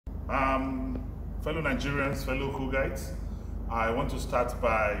Fellow Nigerians, fellow Kogites, I want to start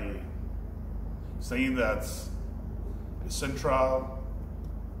by saying that the central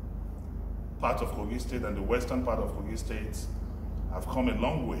part of Kogi State and the western part of Kogi State have come a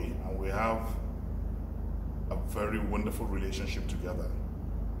long way, and we have a very wonderful relationship together.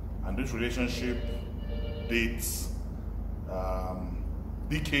 And this relationship dates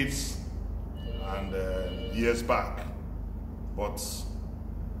decades and years back. But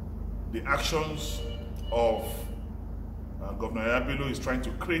the actions of Gov Yahaya Bello is trying to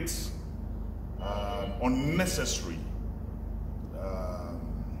create unnecessary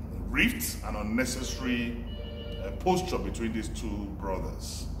rifts and unnecessary posture between these two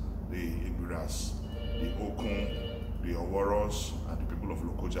brothers, the Ibiras, the Okun, the Oworos, and the people of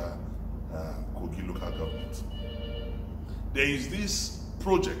Lokoja, Kogi local government. There is this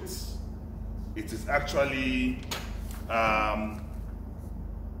project. It is actually an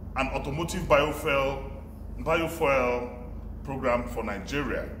automotive biofuel program for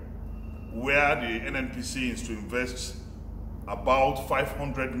Nigeria, where the NNPC is to invest about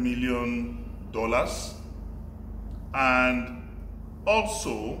 $500 million, and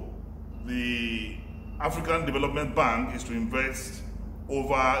also the African Development Bank is to invest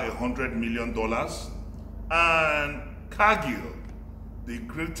over $100 million, and Kogi, the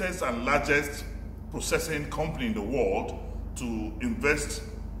greatest and largest processing company in the world, to invest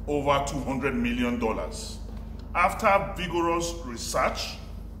over $200 million. After vigorous research,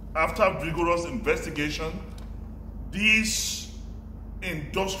 after vigorous investigation, this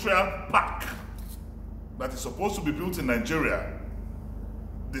industrial park that is supposed to be built in Nigeria,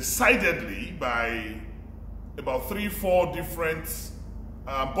 decidedly by about 3-4 different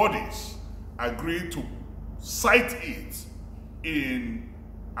bodies, agreed to site it in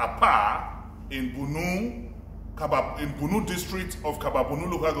Apa, in Bunu district of Kababunu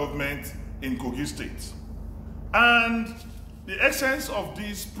local government in Kogi State. And the essence of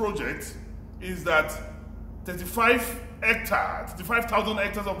this project is that 35,000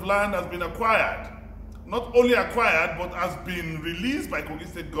 hectares of land has been acquired. Not only acquired, but has been released by Kogi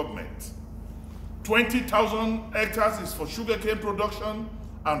State government. 20,000 hectares is for sugarcane production,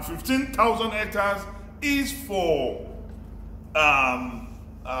 and 15,000 hectares is for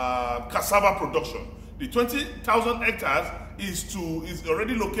cassava production. The 20,000 hectares is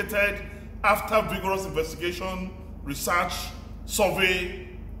already located after vigorous investigation, research, survey,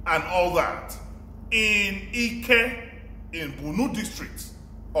 and all that in Ike, in Bunu district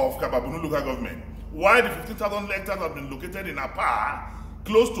of Kababunu local government, while the 15,000 hectares have been located in Apa,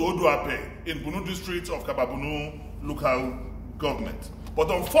 close to Oduape, in Bunu district of Kababunu local government. But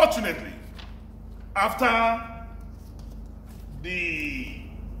unfortunately, after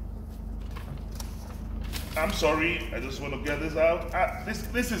I'm sorry, I just want to get this out.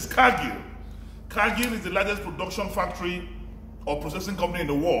 This is Kogi. Kogi is the largest production factory or processing company in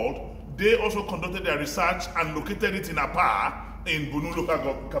the world. They also conducted their research and located it in Apa, in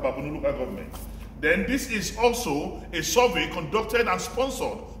Kababunu local government. Then this is also a survey conducted and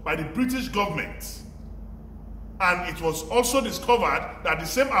sponsored by the British government. And it was also discovered that the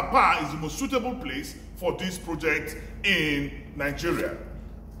same Apa is the most suitable place for this project in Nigeria.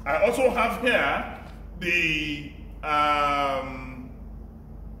 I also have here the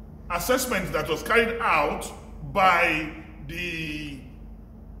assessment that was carried out by this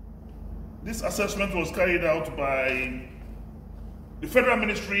assessment was carried out by the Federal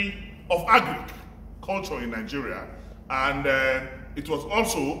Ministry of Agriculture in Nigeria, and it was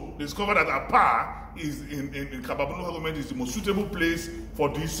also discovered that Apa is in Kababunu government is the most suitable place for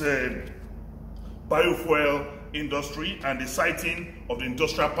this biofuel industry and the siting of the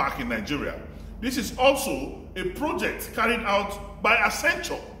industrial park in Nigeria. This is also a project carried out by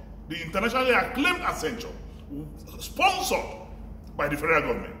Accenture, the internationally acclaimed Accenture, sponsored by the federal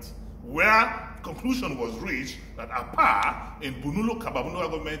government, where conclusion was reached that Apa in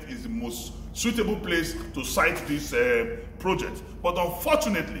Kababunu government is the most suitable place to site this project. But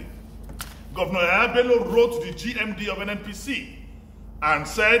unfortunately, Governor Yahaya Bello wrote the GMD of NNPC and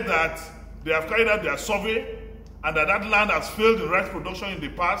said that they have carried out their survey and that land has failed in rice production in the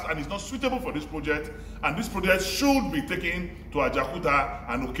past and is not suitable for this project, and this project should be taken to Ajakuta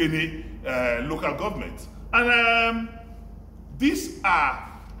and Okene local government. And these are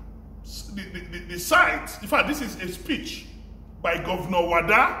the sites. In fact, this is a speech by Governor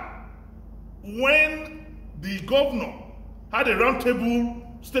Wada when the governor had a roundtable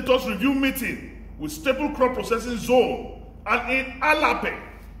status review meeting with staple crop processing zone and in Alape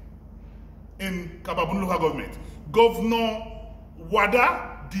in Kababunu local government. Governor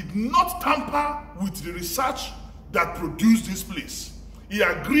Wada did not tamper with the research that produced this place. He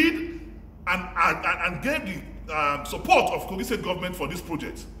agreed and gave the support of Kogi State government for this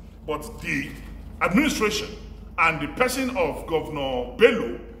project. But the administration and the person of Governor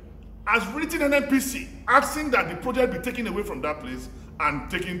Bello has written an NPC asking that the project be taken away from that place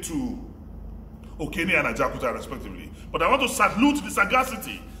and taken to Okene and Ajakuta respectively. But I want to salute the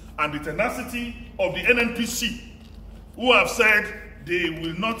sagacity and the tenacity of the NNPC, who have said they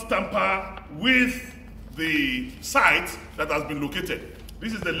will not tamper with the site that has been located.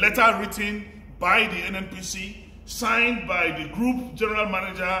 This is the letter written by the NNPC, signed by the Group General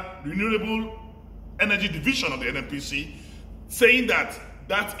Manager, Renewable Energy Division of the NNPC, saying that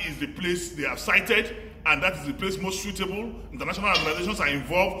that is the place they have cited and that is the place most suitable. International organizations are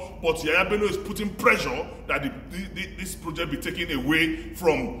involved, but Yahaya Bello is putting pressure that this project be taken away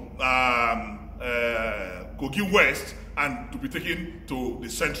from Kogi West and to be taken to the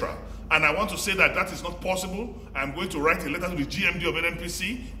Central. And I want to say that that is not possible. I'm going to write a letter to the GMD of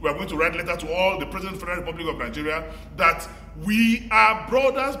NNPC. We are going to write a letter to all the President of the Federal Republic of Nigeria that we are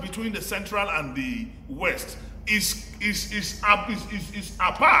brothers between the Central and the West. Is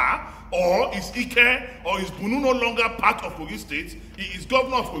Apa or is Ike or is Bunu no longer part of Kogi State? He is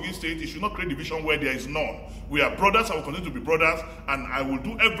governor of Kogi State. He should not create division where there is none. We are brothers and will continue to be brothers, and I will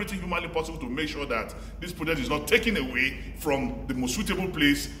do everything humanly possible to make sure that this project is not taken away from the most suitable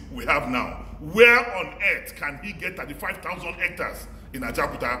place we have now. Where on earth can he get 35,000 hectares in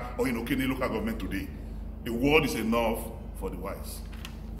Ajakuta or in Okene local government today? The word is enough for the wise.